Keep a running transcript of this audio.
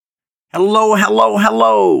Hello, hello,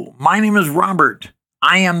 hello. My name is Robert.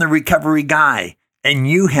 I am the recovery guy, and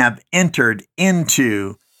you have entered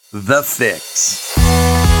into The Fix.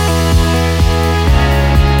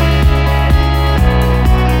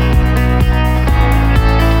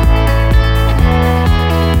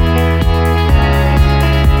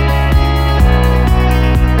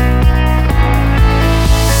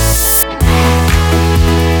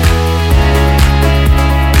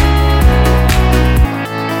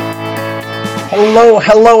 Hello,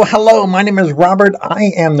 hello, hello. My name is Robert.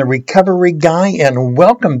 I am the recovery guy, and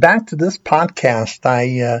welcome back to this podcast.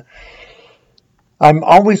 I'm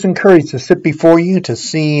always encouraged to sit before you to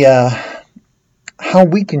see how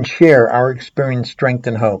we can share our experience, strength,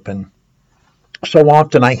 and hope. And so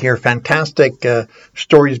often I hear fantastic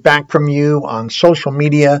stories back from you on social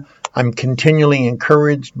media. I'm continually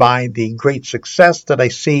encouraged by the great success that I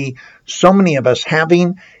see so many of us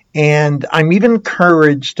having. And I'm even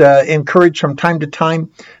encouraged from time to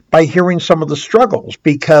time by hearing some of the struggles,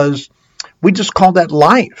 because we just call that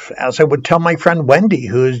life. As I would tell my friend Wendy,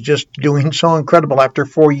 who is just doing so incredible after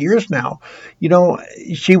 4 years now,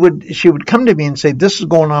 she would come to me and say, this is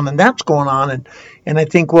going on and that's going on. And I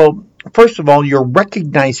think, well, first of all, you're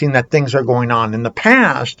recognizing that things are going on. In the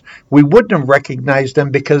past, we wouldn't have recognized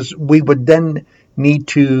them because we would then need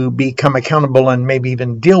to become accountable and maybe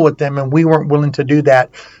even deal with them, and we weren't willing to do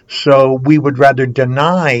that. So we would rather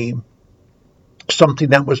deny something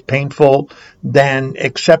that was painful than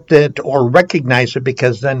accept it or recognize it,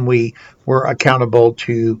 because then we were accountable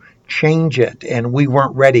to change it, and we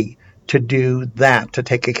weren't ready to do that, to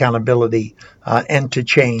take accountability and to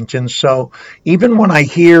change. And so even when I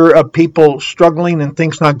hear of people struggling and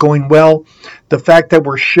things not going well, the fact that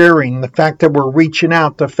we're sharing, the fact that we're reaching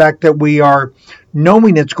out, the fact that we are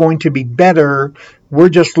knowing it's going to be better, we're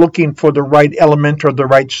just looking for the right element or the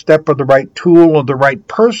right step or the right tool or the right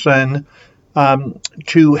person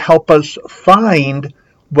to help us find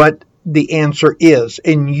what the answer is.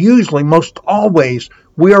 And usually, most always,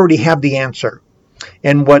 we already have the answer.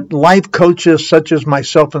 And what life coaches such as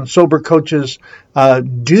myself and sober coaches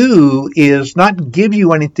do is not give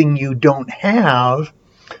you anything you don't have,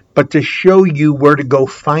 but to show you where to go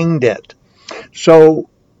find it. So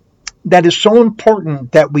that is so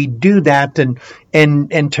important that we do that.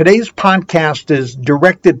 And today's podcast is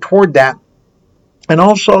directed toward that. And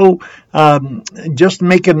also, just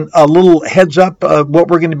making a little heads up of what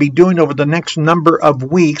we're going to be doing over the next number of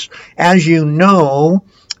weeks. As you know,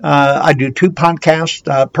 I do 2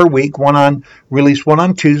 podcasts per week, one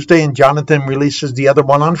on Tuesday, and Jonathan releases the other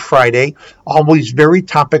one on Friday, always very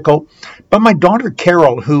topical. But my daughter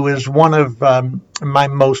Carol, who is one of my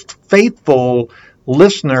most faithful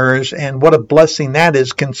listeners, and what a blessing that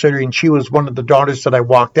is, considering she was one of the daughters that I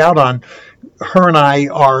walked out on. Her and I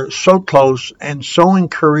are so close and so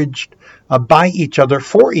encouraged by each other,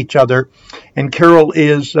 for each other. And Carol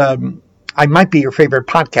is, I might be your favorite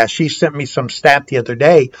podcast. She sent me some stat the other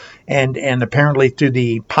day, and apparently through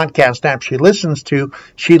the podcast app she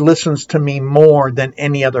listens to me more than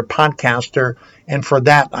any other podcaster. And for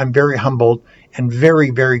that, I'm very humbled and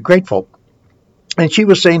very, very grateful. And she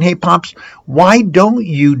was saying, hey, Pops, why don't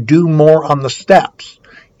you do more on the steps?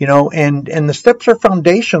 And the steps are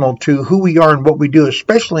foundational to who we are and what we do,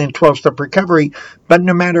 especially in 12-step recovery. But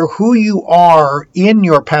no matter who you are in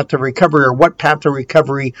your path to recovery or what path to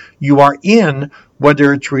recovery you are in,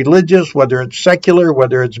 whether it's religious, whether it's secular,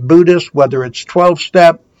 whether it's Buddhist, whether it's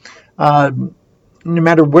 12-step, no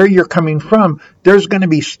matter where you're coming from, there's going to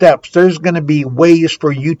be steps. There's going to be ways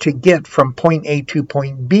for you to get from point A to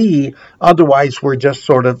point B. Otherwise, we're just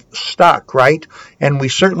sort of stuck, right? And we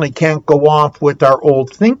certainly can't go off with our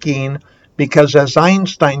old thinking, because as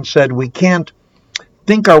Einstein said, we can't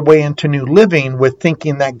think our way into new living with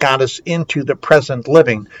thinking that got us into the present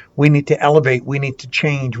living. We need to elevate. We need to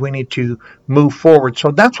change. We need to move forward.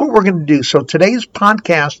 So that's what we're going to do. So today's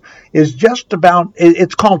podcast is just about,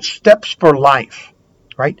 it's called Steps for Life.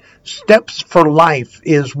 Right? Steps for Life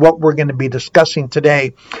is what we're going to be discussing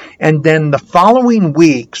today. And then the following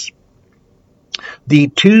weeks, the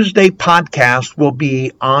Tuesday podcast will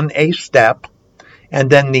be on a step. And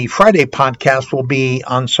then the Friday podcast will be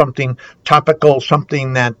on something topical,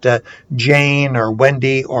 something that Jane or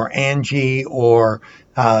Wendy or Angie or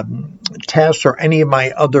Tess or any of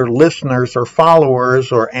my other listeners or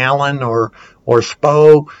followers, or Alan or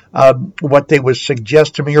Spo, what they would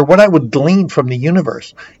suggest to me or what I would glean from the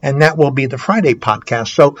universe. And that will be the Friday podcast.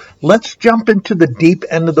 So let's jump into the deep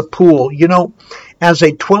end of the pool. As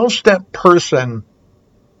a 12-step person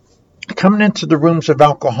coming into the rooms of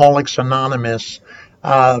Alcoholics Anonymous,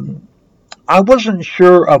 I wasn't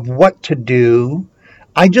sure of what to do.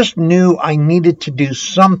 I just knew I needed to do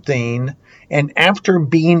something. And after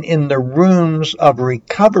being in the rooms of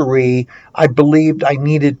recovery, I believed I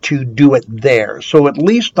needed to do it there. So at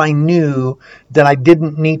least I knew that I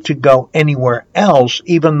didn't need to go anywhere else,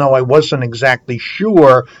 even though I wasn't exactly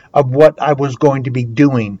sure of what I was going to be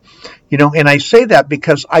doing. And I say that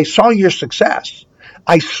because I saw your success.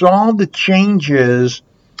 I saw the changes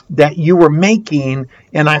that you were making,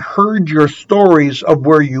 and I heard your stories of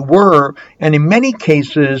where you were, and in many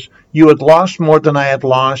cases, you had lost more than I had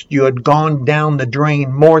lost. You had gone down the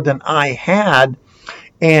drain more than I had,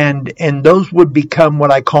 and those would become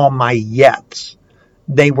what I call my yets.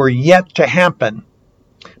 They were yet to happen,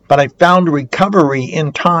 but I found recovery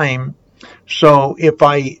in time. So if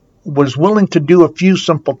I was willing to do a few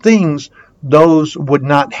simple things, those would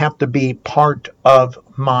not have to be part of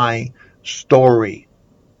my story.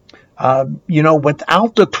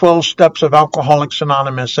 Without the 12 steps of Alcoholics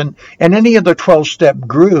Anonymous and any other 12-step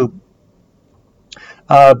group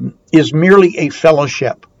is merely a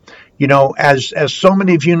fellowship. As so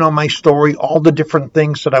many of you know my story, all the different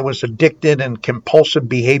things that I was addicted and compulsive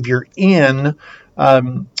behavior in,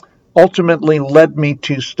 ultimately led me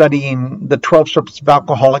to studying the 12 steps of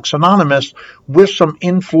Alcoholics Anonymous with some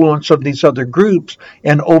influence of these other groups.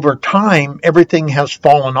 And over time, everything has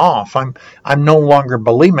fallen off. I'm no longer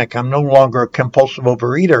bulimic. I'm no longer a compulsive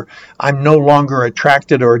overeater. I'm no longer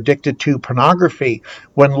attracted or addicted to pornography.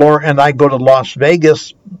 When Laura and I go to Las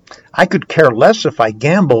Vegas, I could care less if I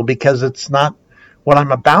gamble because it's not what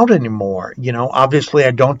I'm about anymore. Obviously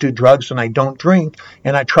I don't do drugs and I don't drink,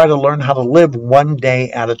 and I try to learn how to live one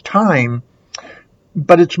day at a time.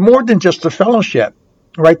 But it's more than just the fellowship,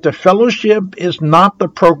 right? The fellowship is not the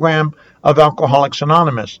program of Alcoholics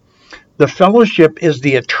Anonymous. The fellowship is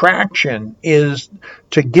the attraction, is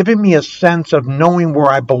to giving me a sense of knowing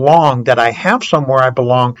where I belong, that I have somewhere I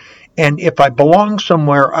belong. And if I belong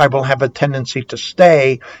somewhere, I will have a tendency to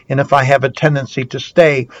stay. And if I have a tendency to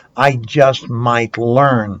stay, I just might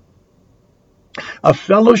learn. A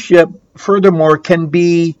fellowship, furthermore, can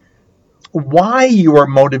be why you are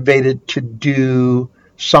motivated to do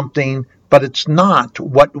something, but it's not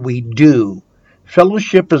what we do.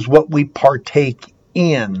 Fellowship is what we partake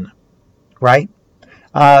in, right?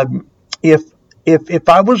 If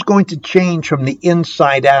I was going to change from the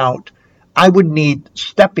inside out, I would need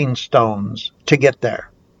stepping stones to get there,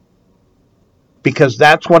 because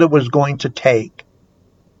that's what it was going to take.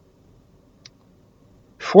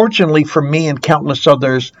 Fortunately for me and countless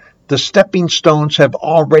others, the stepping stones have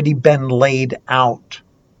already been laid out.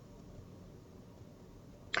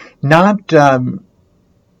 Not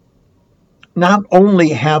only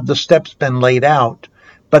have the steps been laid out,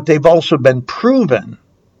 but they've also been proven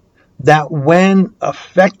that when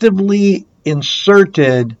effectively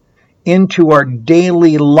inserted into our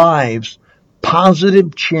daily lives,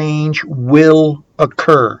 positive change will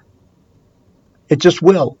occur. It just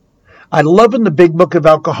will. I love in the Big Book of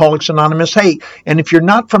Alcoholics Anonymous, hey, and if you're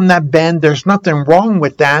not from that bend, there's nothing wrong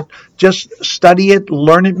with that. Just study it,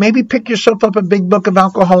 learn it, maybe pick yourself up a Big Book of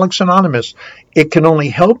Alcoholics Anonymous. It can only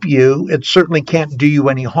help you. It certainly can't do you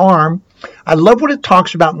any harm. I love what it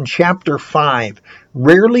talks about in chapter 5.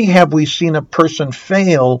 Rarely have we seen a person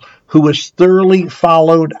fail who has thoroughly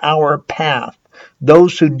followed our path.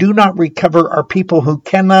 Those who do not recover are people who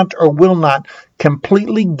cannot or will not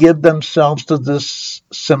completely give themselves to this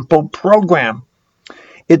simple program.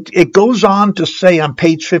 It goes on to say on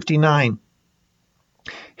page 59,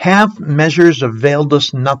 half measures availed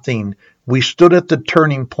us nothing. We stood at the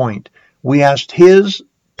turning point. We asked his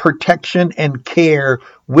protection and care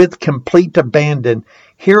with complete abandon.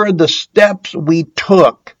 Here are the steps we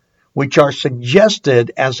took, which are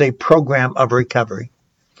suggested as a program of recovery.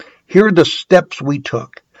 Here are the steps we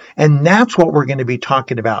took. And that's what we're going to be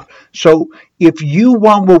talking about. So if you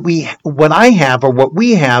want what I have or what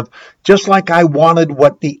we have, just like I wanted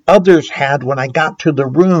what the others had when I got to the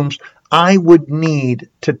rooms, I would need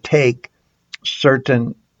to take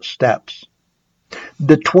certain steps.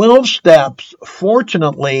 The 12 steps,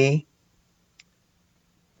 fortunately,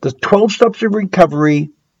 the 12 steps of recovery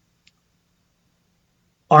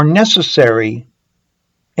are necessary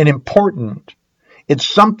and important. It's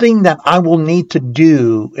something that I will need to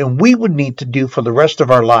do, and we would need to do for the rest of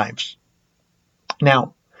our lives.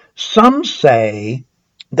 Now, some say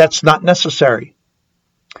that's not necessary.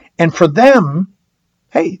 And for them,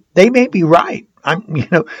 hey, they may be right. I'm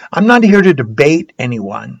not here to debate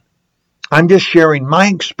anyone. I'm just sharing my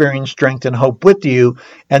experience, strength, and hope with you,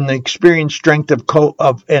 and the experience, strength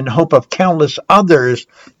and hope of countless others,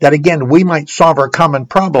 that again, we might solve our common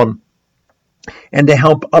problem. and to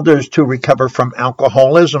help others to recover from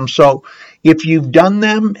alcoholism. So if you've done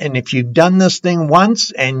them, and if you've done this thing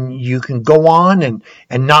once and you can go on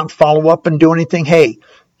and not follow up and do anything, hey,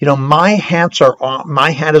 my hat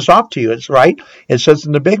is off to you. It's right. It says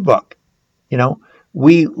in the big book,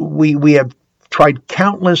 we have tried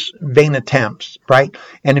countless vain attempts, right?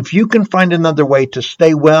 And if you can find another way to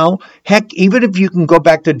stay well, heck, even if you can go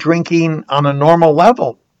back to drinking on a normal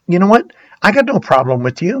level, you know what? I got no problem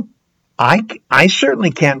with you. I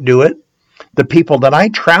certainly can't do it. The people that I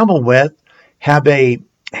travel with have an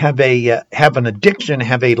addiction,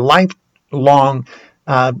 have a lifelong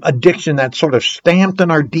addiction that's sort of stamped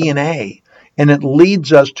in our DNA, and it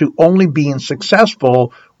leads us to only being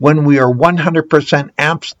successful when we are 100%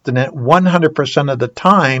 abstinent 100% of the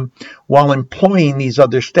time while employing these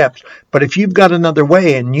other steps. But if you've got another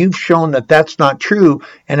way and you've shown that that's not true,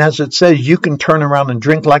 and as it says, you can turn around and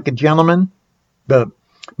drink like a gentleman,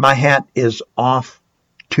 my hat is off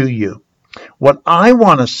to you. What I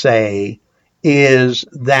want to say is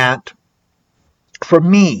that for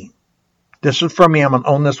me, this is for me, I'm going to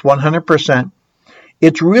own this 100%.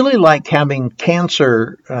 It's really like having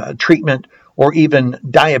cancer treatment or even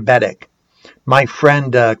diabetic. My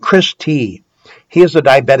friend Chris T, he is a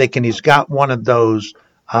diabetic and he's got one of those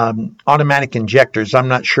automatic injectors. I'm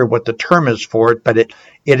not sure what the term is for it, but it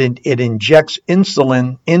injects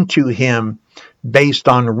insulin into him based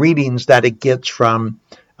on readings that it gets from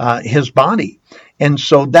his body. And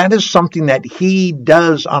so that is something that he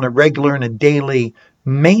does on a regular and a daily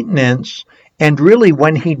maintenance. And really,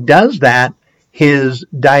 when he does that, his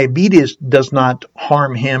diabetes does not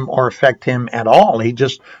harm him or affect him at all. He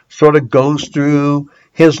just sort of goes through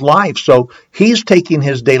his life. So he's taking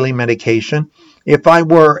his daily medication. If I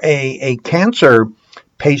were a cancer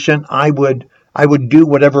patient, I would do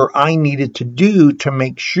whatever I needed to do to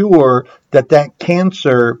make sure that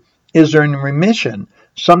cancer is in remission.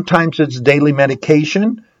 Sometimes it's daily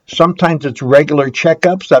medication. Sometimes it's regular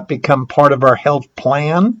checkups that become part of our health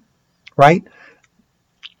plan, right?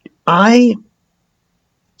 I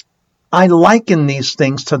liken these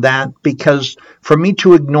things to that because for me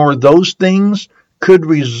to ignore those things could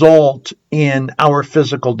result in our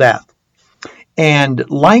physical death. And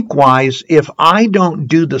likewise, if I don't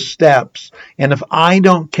do the steps and if I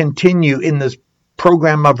don't continue in this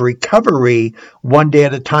program of recovery one day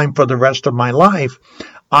at a time for the rest of my life,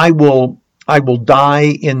 I will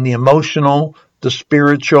die in the emotional, the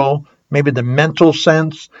spiritual, maybe the mental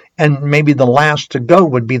sense, and maybe the last to go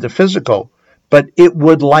would be the physical. But it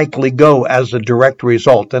would likely go as a direct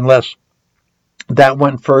result unless that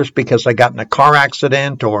went first because I got in a car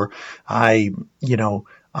accident or I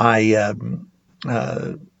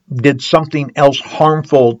did something else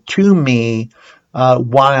harmful to me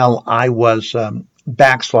while I was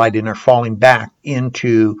backsliding or falling back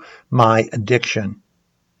into my addiction.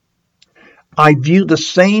 I view the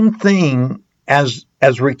same thing as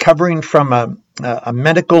recovering from a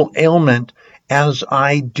medical ailment as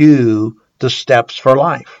I do the steps for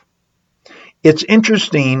life. It's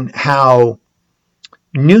interesting how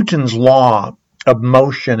Newton's law of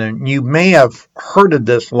motion, and you may have heard of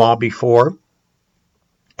this law before,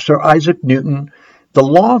 Sir Isaac Newton, the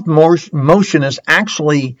law of motion is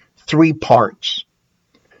actually three parts.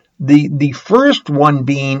 The first one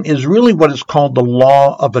being is really what is called the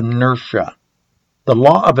law of inertia. The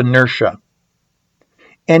law of inertia.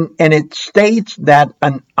 And it states that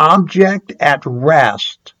an object at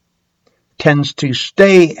rest tends to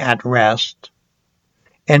stay at rest,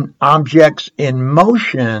 and objects in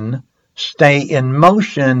motion stay in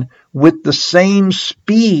motion with the same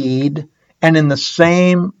speed and in the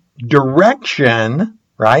same direction,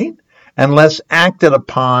 right? Unless acted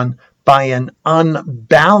upon by an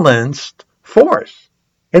unbalanced force.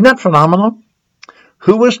 Isn't that phenomenal?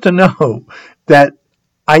 Who was to know that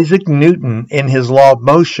Isaac Newton, in his law of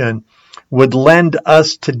motion, would lend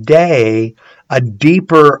us today a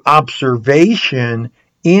deeper observation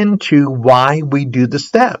into why we do the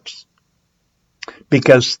steps?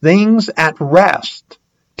 Because things at rest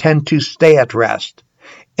tend to stay at rest.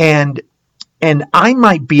 And I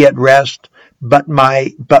might be at rest, but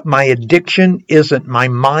my addiction isn't. My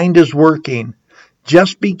mind is working.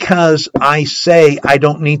 Just because I say I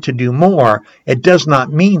don't need to do more, it does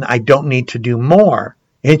not mean I don't need to do more.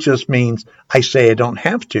 It just means I say I don't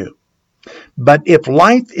have to. But if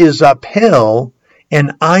life is uphill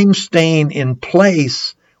and I'm staying in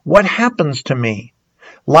place, what happens to me?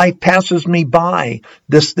 Life passes me by.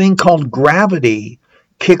 This thing called gravity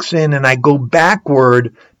kicks in and I go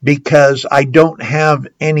backward because I don't have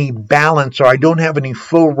any balance or I don't have any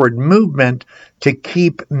forward movement to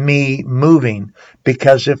keep me moving.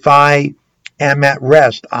 Because if I am at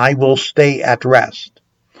rest, I will stay at rest.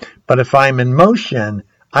 But if I'm in motion,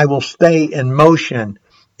 I will stay in motion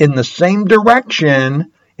in the same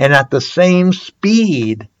direction and at the same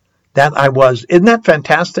speed that I was. Isn't that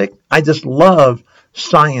fantastic? I just love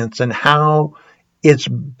science and how it's,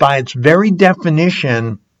 by its very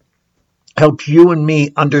definition, helps you and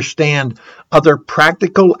me understand other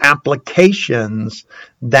practical applications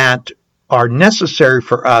that are necessary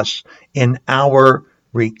for us in our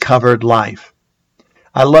recovered life.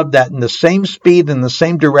 I love that. In the same speed, in the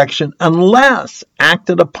same direction, unless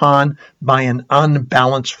acted upon by an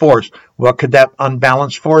unbalanced force. What could that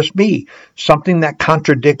unbalanced force be? Something that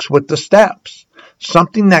contradicts with the steps.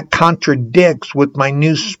 Something that contradicts with my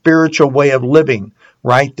new spiritual way of living,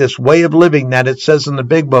 right? This way of living that it says in the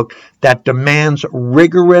big book that demands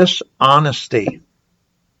rigorous honesty.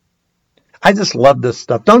 I just love this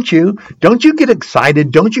stuff. Don't you? Don't you get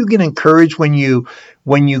excited? Don't you get encouraged when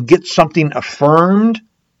you get something affirmed,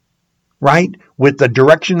 right? With the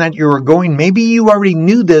direction that you were going. Maybe you already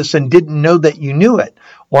knew this and didn't know that you knew it.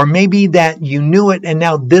 Or maybe that you knew it and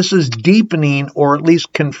now this is deepening or at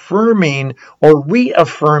least confirming or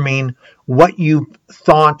reaffirming what you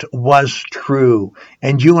thought was true.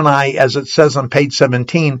 And you and I, as it says on page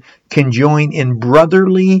 17, can join in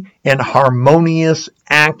brotherly and harmonious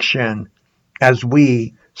action as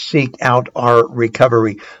we seek out our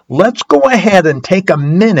recovery. Let's go ahead and take a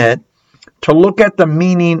minute to look at the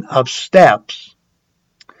meaning of steps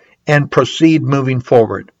and proceed moving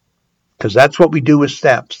forward, because that's what we do with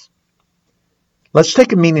steps. Let's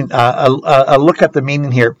take a look at the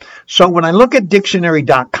meaning here. So when I look at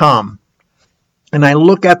dictionary.com and I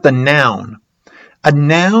look at the noun, a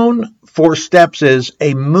noun for steps is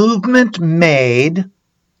a movement made,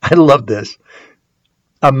 I love this,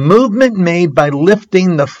 a movement made by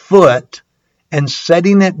lifting the foot and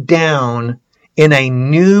setting it down in a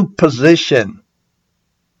new position,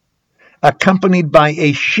 accompanied by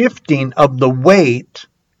a shifting of the weight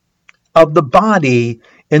of the body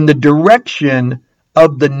in the direction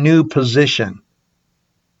of the new position.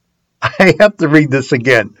 I have to read this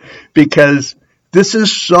again because this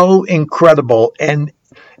is so incredible. And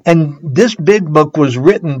this big book was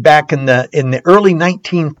written back in the early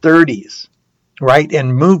 1930s. Right,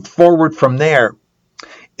 and moved forward from there.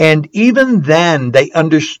 And even then, they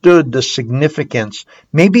understood the significance,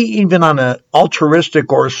 maybe even on an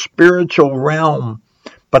altruistic or a spiritual realm,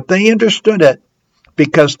 but they understood it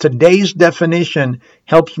because today's definition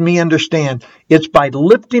helps me understand. It's by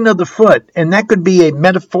lifting of the foot, and that could be a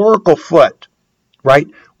metaphorical foot, right,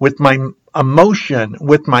 with my emotion,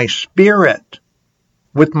 with my spirit,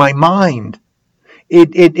 with my mind.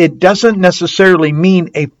 It doesn't necessarily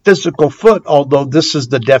mean a physical foot, although this is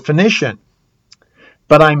the definition.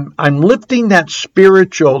 But I'm lifting that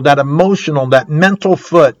spiritual, that emotional, that mental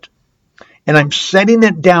foot, and I'm setting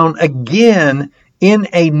it down again in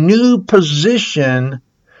a new position,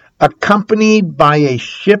 accompanied by a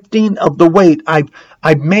shifting of the weight.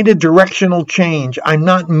 I've made a directional change. I'm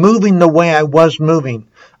not moving the way I was moving.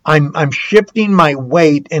 I'm shifting my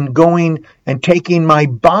weight and going and taking my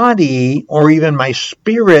body or even my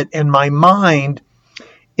spirit and my mind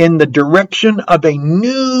in the direction of a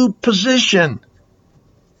new position,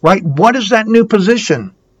 right? What is that new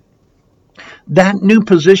position? That new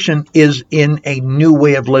position is in a new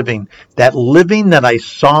way of living. That living that I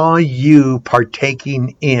saw you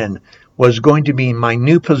partaking in was going to be my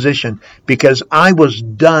new position because I was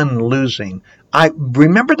done losing. I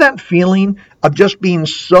remember that feeling of just being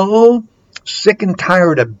so sick and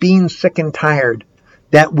tired of being sick and tired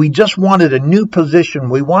that we just wanted a new position.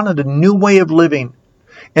 We wanted a new way of living.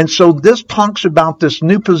 And so this talks about this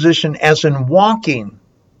new position as in walking,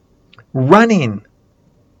 running,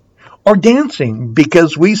 or dancing,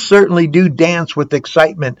 because we certainly do dance with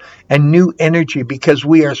excitement and new energy because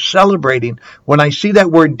we are celebrating. When I see that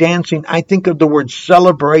word dancing, I think of the word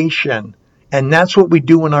celebration, and that's what we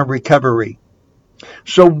do in our recovery.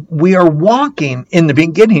 So we are walking. In the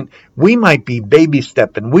beginning, we might be baby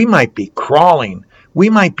stepping, we might be crawling, we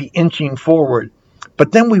might be inching forward,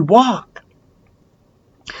 but then we walk.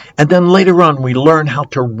 And then later on, we learn how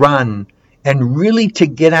to run and really to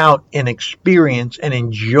get out and experience and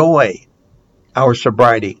enjoy our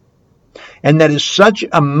sobriety. And that is such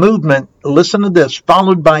a movement, listen to this,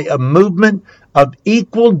 followed by a movement of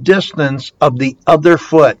equal distance of the other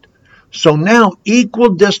foot. So now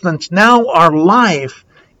equal distance, now our life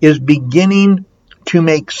is beginning to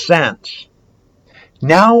make sense.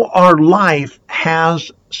 Now our life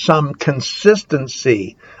has some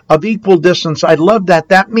consistency of equal distance. I love that.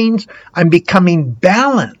 That means I'm becoming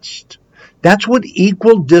balanced. That's what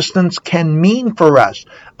equal distance can mean for us.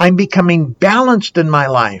 I'm becoming balanced in my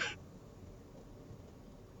life.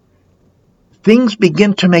 things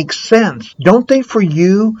begin to make sense. Don't they for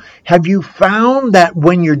you? Have you found that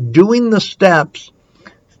when you're doing the steps,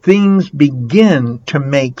 things begin to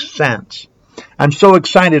make sense? I'm so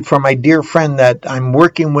excited for my dear friend that I'm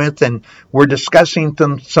working with, and we're discussing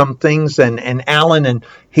some things, and Alan, and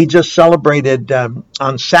he just celebrated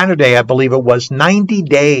on Saturday, I believe it was, 90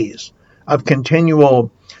 days of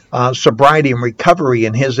continual sobriety and recovery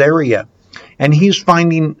in his area. And he's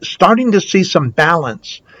starting to see some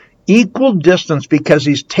balance, equal distance, because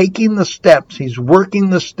he's taking the steps, he's working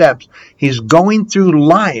the steps, he's going through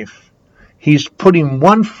life, he's putting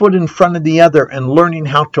one foot in front of the other and learning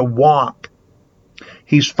how to walk.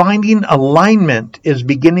 He's finding alignment is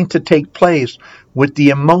beginning to take place with the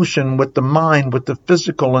emotion, with the mind, with the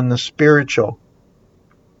physical and the spiritual.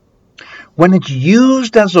 When it's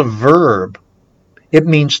used as a verb, it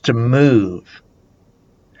means to move.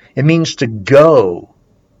 It means to go.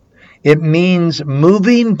 It means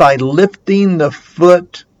moving by lifting the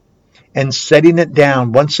foot and setting it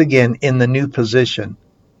down once again in the new position,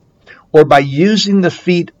 or by using the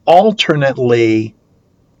feet alternately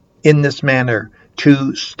in this manner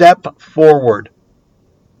to step forward.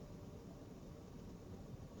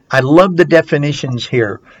 I love the definitions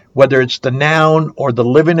here, whether it's the noun or the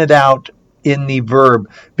living it out in the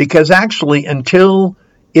verb, because actually until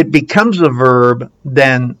it becomes a verb,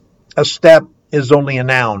 then a step is only a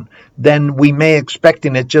noun. Then we may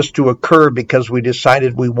expecting it just to occur because we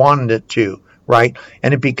decided we wanted it to, right?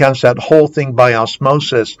 And it becomes that whole thing by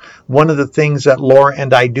osmosis. One of the things that Laura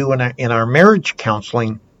and I do in our marriage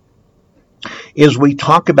counseling is we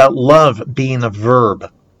talk about love being a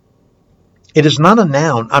verb. It is not a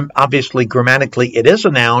noun. Obviously, grammatically, it is a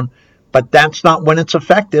noun, but that's not when it's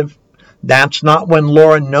effective. That's not when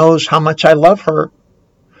Laura knows how much I love her.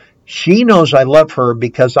 She knows I love her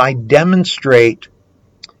because I demonstrate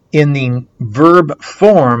in the verb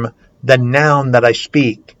form the noun that I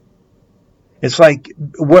speak. It's like,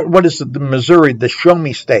 what is the Missouri, the show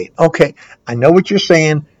me state? Okay, I know what you're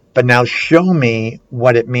saying, but now show me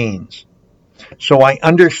what it means. So I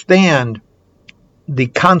understand the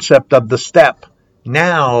concept of the step.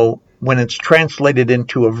 Now, when it's translated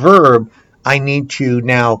into a verb, I need to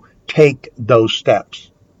now take those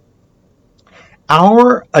steps.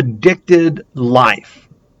 Our addicted life.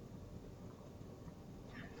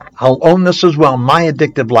 I'll own this as well, my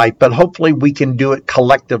addictive life, but hopefully we can do it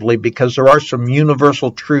collectively because there are some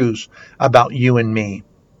universal truths about you and me.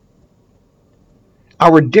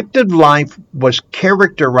 Our addictive life was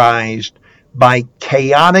characterized by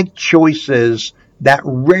chaotic choices that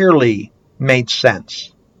rarely made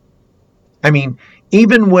sense. I mean,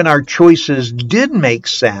 even when our choices did make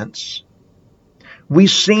sense, we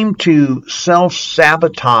seemed to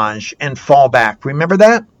self-sabotage and fall back. Remember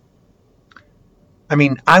that? I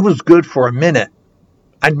mean, I was good for a minute.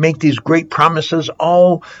 I'd make these great promises.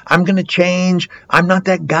 Oh, I'm going to change. I'm not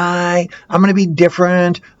that guy. I'm going to be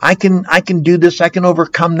different. I can do this. I can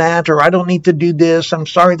overcome that. Or I don't need to do this. I'm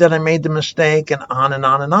sorry that I made the mistake, and on and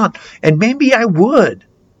on and on. And maybe I would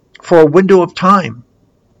for a window of time.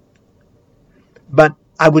 But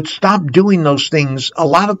I would stop doing those things. A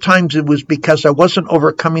lot of times it was because I wasn't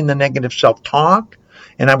overcoming the negative self-talk.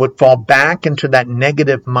 And I would fall back into that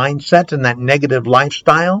negative mindset and that negative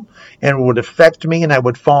lifestyle, and it would affect me, and I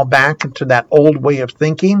would fall back into that old way of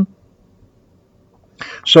thinking.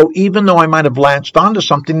 So even though I might have latched onto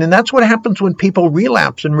something, and that's what happens when people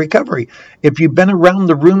relapse in recovery. If you've been around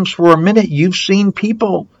the rooms for a minute, you've seen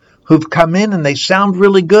people who've come in and they sound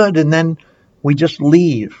really good, and then we just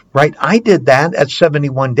leave, right? I did that at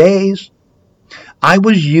 71 days. I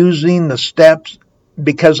was using the steps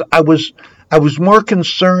because I was more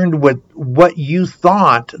concerned with what you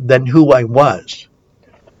thought than who I was.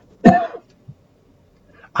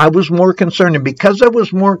 I was more concerned, and because I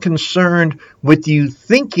was more concerned with you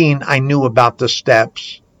thinking I knew about the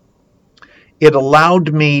steps, it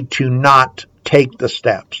allowed me to not take the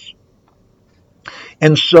steps.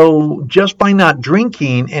 And so just by not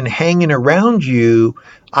drinking and hanging around you,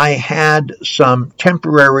 I had some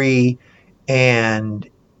temporary and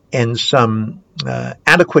some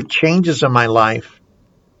adequate changes in my life,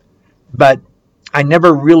 but I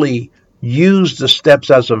never really used the steps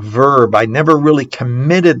as a verb. I never really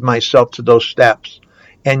committed myself to those steps.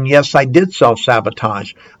 And yes, I did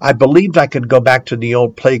self-sabotage. I believed I could go back to the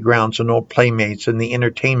old playgrounds and old playmates and the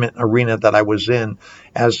entertainment arena that I was in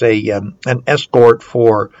as an escort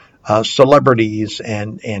for celebrities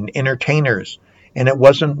and entertainers. And it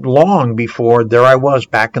wasn't long before there I was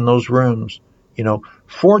back in those rooms. You know,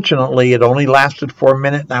 fortunately, it only lasted for a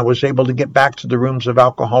minute, and I was able to get back to the rooms of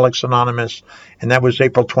Alcoholics Anonymous, and that was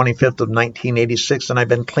April 25th of 1986, and I've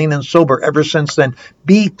been clean and sober ever since then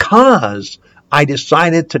because I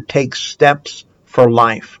decided to take steps for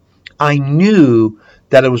life. I knew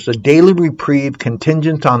that it was a daily reprieve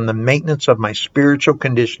contingent on the maintenance of my spiritual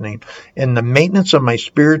conditioning. And the maintenance of my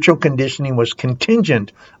spiritual conditioning was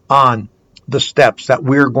contingent on the steps that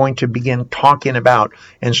we're going to begin talking about.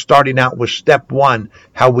 And starting out with step 1,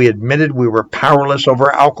 how we admitted we were powerless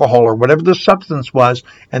over alcohol or whatever the substance was,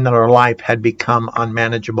 and that our life had become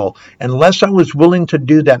unmanageable. Unless I was willing to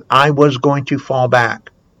do that, I was going to fall back.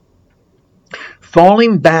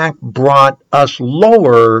 Falling back brought us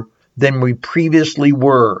lower than we previously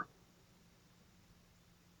were.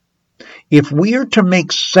 If we are to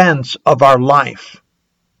make sense of our life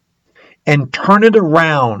and turn it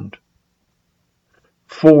around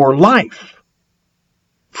for life,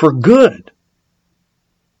 for good,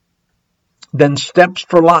 then steps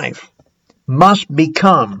for life must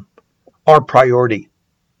become our priority.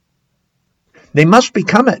 They must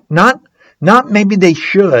become it. Not maybe they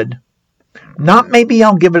should. Not maybe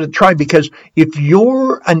I'll give it a try, because if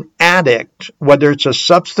you're an addict, whether it's a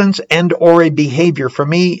substance and or a behavior, for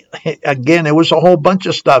me, again, it was a whole bunch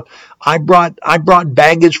of stuff. I brought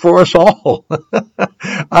baggage for us all.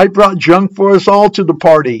 I brought junk for us all to the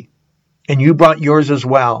party, and you brought yours as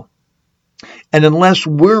well. And unless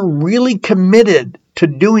we're really committed to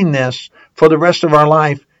doing this for the rest of our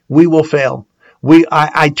life, we will fail.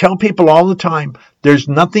 I tell people all the time, there's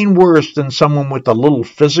nothing worse than someone with a little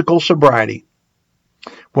physical sobriety.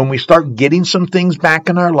 When we start getting some things back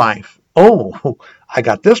in our life, oh, I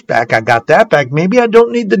got this back, I got that back. Maybe I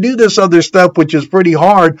don't need to do this other stuff, which is pretty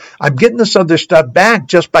hard. I'm getting this other stuff back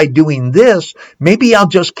just by doing this. Maybe I'll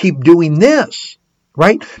just keep doing this,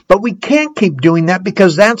 right? But we can't keep doing that,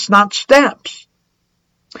 because that's not steps.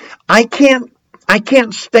 I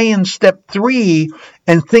can't stay in step 3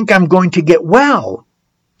 and think I'm going to get well.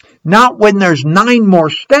 Not when there's 9 more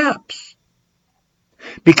steps.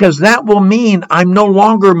 Because that will mean I'm no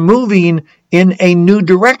longer moving in a new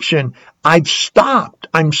direction. I've stopped.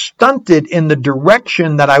 I'm stunted in the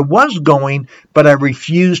direction that I was going, but I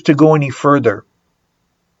refuse to go any further.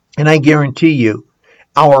 And I guarantee you,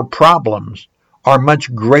 our problems are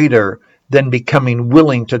much greater than becoming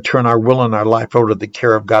willing to turn our will and our life over to the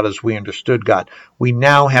care of God as we understood God. We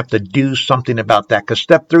now have to do something about that, because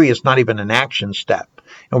step 3 is not even an action step.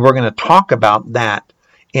 And we're going to talk about that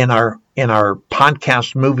in our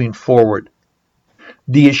podcast moving forward.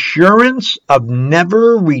 The assurance of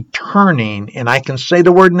never returning, and I can say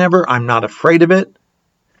the word never, I'm not afraid of it.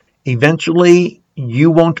 Eventually,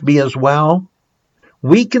 you won't be as well.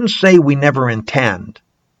 We can say we never intend.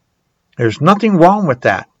 There's nothing wrong with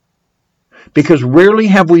that. Because rarely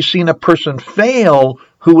have we seen a person fail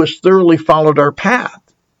who has thoroughly followed our path.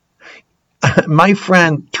 My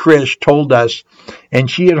friend Trish told us, and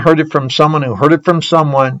she had heard it from someone who heard it from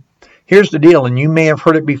someone. Here's the deal, and you may have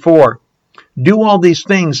heard it before. Do all these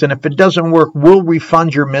things, and if it doesn't work, we'll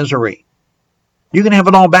refund your misery. You can have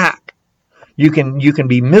it all back. You can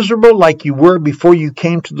be miserable like you were before you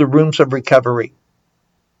came to the rooms of recovery.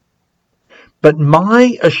 But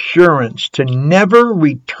my assurance to never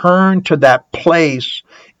return to that place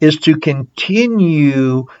is to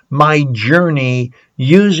continue my journey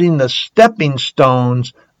using the stepping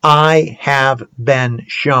stones I have been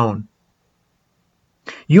shown.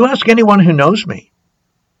 You ask anyone who knows me.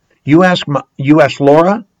 You ask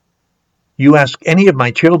Laura. You ask any of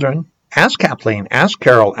my children. Ask Kathleen. Ask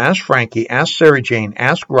Carol. Ask Frankie. Ask Sarah Jane.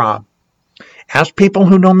 Ask Rob. Ask people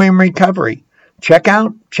who know me in recovery. Check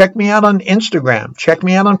me out on Instagram. Check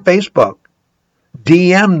me out on Facebook.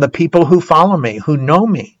 DM the people who follow me, who know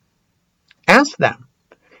me. Ask them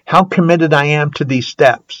how committed I am to these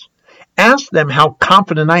steps. Ask them how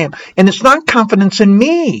confident I am. And it's not confidence in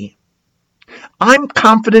me. I'm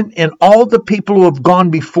confident in all the people who have gone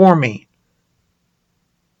before me.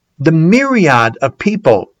 The myriad of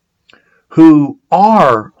people who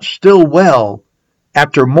are still well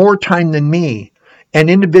after more time than me, and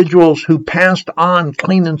individuals who passed on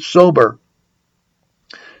clean and sober,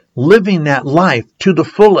 living that life to the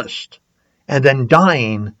fullest, and then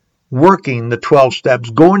dying, working the 12 steps,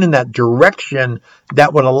 going in that direction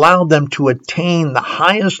that would allow them to attain the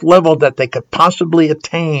highest level that they could possibly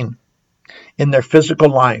attain in their physical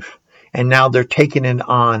life. And now they're taking it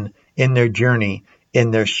on in their journey,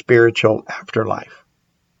 in their spiritual afterlife.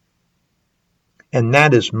 And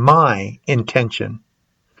that is my intention.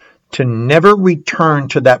 To never return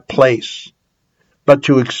to that place, but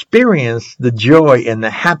to experience the joy and the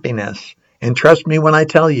happiness. And trust me when I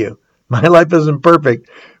tell you, my life isn't perfect,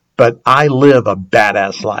 but I live a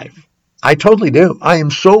badass life. I totally do. I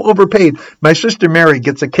am so overpaid. My sister Mary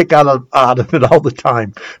gets a kick out of it all the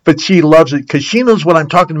time, but she loves it because she knows what I'm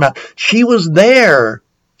talking about. She was there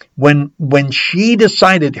When she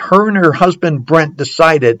decided, her and her husband Brent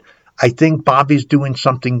decided, I think Bobby's doing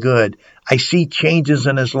something good. I see changes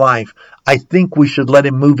in his life. I think we should let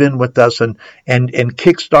him move in with us and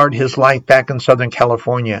kickstart his life back in Southern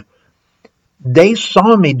California. They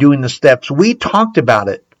saw me doing the steps. We talked about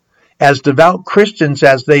it. As devout Christians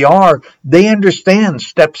as they are, they understand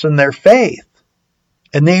steps in their faith.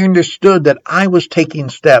 And they understood that I was taking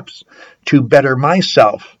steps to better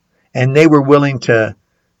myself. And they were willing to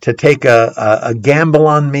take a gamble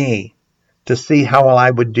on me to see how well I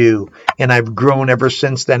would do. And I've grown ever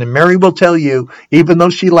since then. And Mary will tell you, even though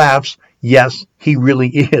she laughs, yes, he really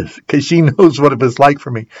is, because she knows what it was like for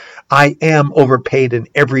me. I am overpaid in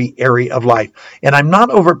every area of life. And I'm not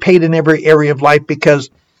overpaid in every area of life because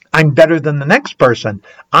I'm better than the next person.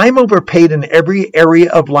 I'm overpaid in every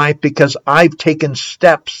area of life because I've taken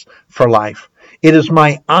steps for life. It is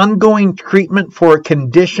my ongoing treatment for a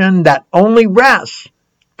condition that only rests,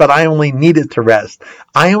 but I only need it to rest.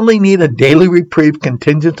 I only need a daily reprieve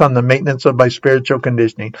contingent on the maintenance of my spiritual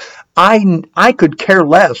conditioning. I could care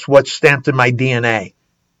less what's stamped in my DNA.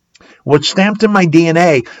 What's stamped in my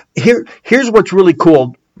DNA, here's what's really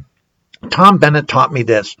cool. Tom Bennett taught me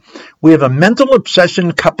this. We have a mental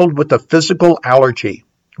obsession coupled with a physical allergy,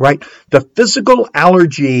 right? The physical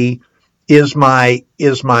allergy is my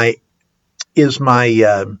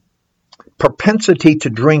propensity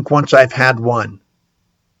to drink once I've had one.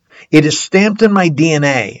 It is stamped in my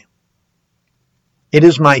DNA. It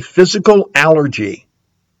is my physical allergy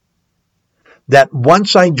that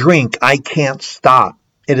once I drink, I can't stop.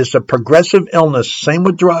 It is a progressive illness, same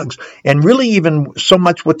with drugs, and really even so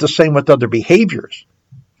much with the same with other behaviors,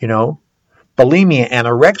 bulimia,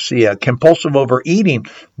 anorexia, compulsive overeating.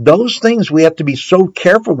 Those things we have to be so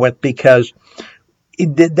careful with because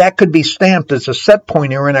that could be stamped as a set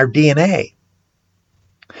pointer in our DNA.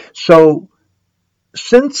 So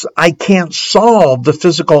since I can't solve the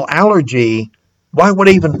physical allergy, why would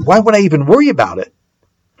I even worry about it?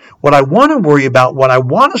 What I want to worry about, what I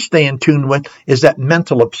want to stay in tune with, is that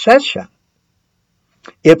mental obsession.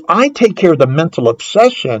 If I take care of the mental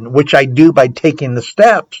obsession, which I do by taking the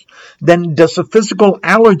steps, then does the physical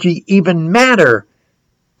allergy even matter?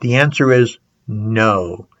 The answer is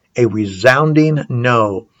no. A resounding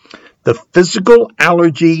no. The physical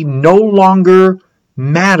allergy no longer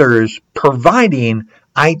matters, providing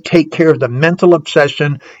I take care of the mental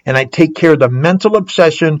obsession, and I take care of the mental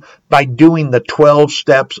obsession by doing the 12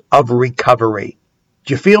 steps of recovery.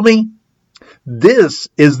 Do you feel me? This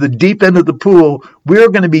is the deep end of the pool we're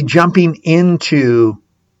going to be jumping into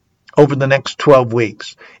over the next 12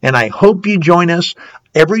 weeks. And I hope you join us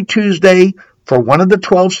every Tuesday for one of the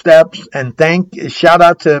 12 steps. And shout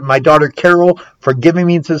out to my daughter Carol for giving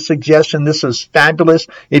me the suggestion. This is fabulous.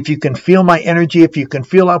 If you can feel my energy, if you can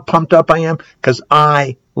feel how pumped up I am, because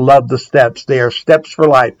I love the steps. They are steps for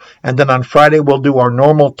life. And then on Friday, we'll do our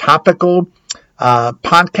normal topical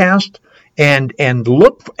podcast. And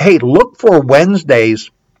look for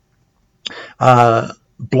Wednesday's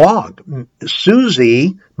blog.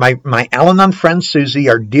 Susie, my Al-Anon friend Susie,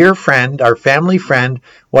 our dear friend, our family friend,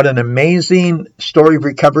 what an amazing story of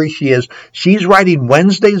recovery she is. She's writing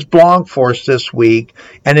Wednesday's blog for us this week,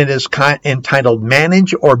 and it is entitled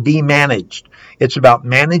Manage or Be Managed. It's about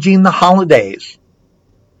managing the holidays.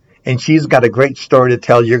 And she's got a great story to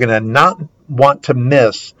tell. You're going to not want to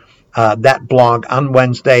miss that blog on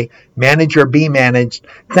Wednesday, Manage or Be Managed.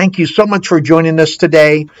 Thank you so much for joining us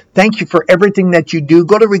today. Thank you for everything that you do.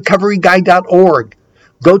 Go to recoveryguy.org.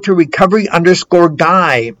 Go to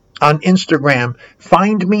recovery_guy on Instagram.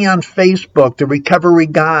 Find me on Facebook, The Recovery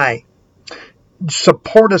Guy.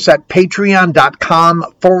 Support us at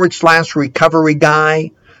patreon.com/recovery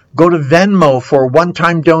guy. Go to Venmo for a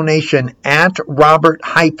one-time donation at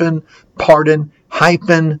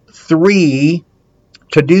Robert-Pardon-3.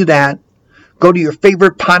 To do that, go to your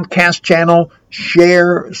favorite podcast channel,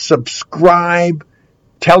 share, subscribe,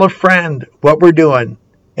 tell a friend what we're doing.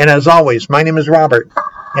 And as always, my name is Robert,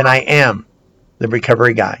 and I am the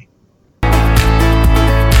Recovery Guy.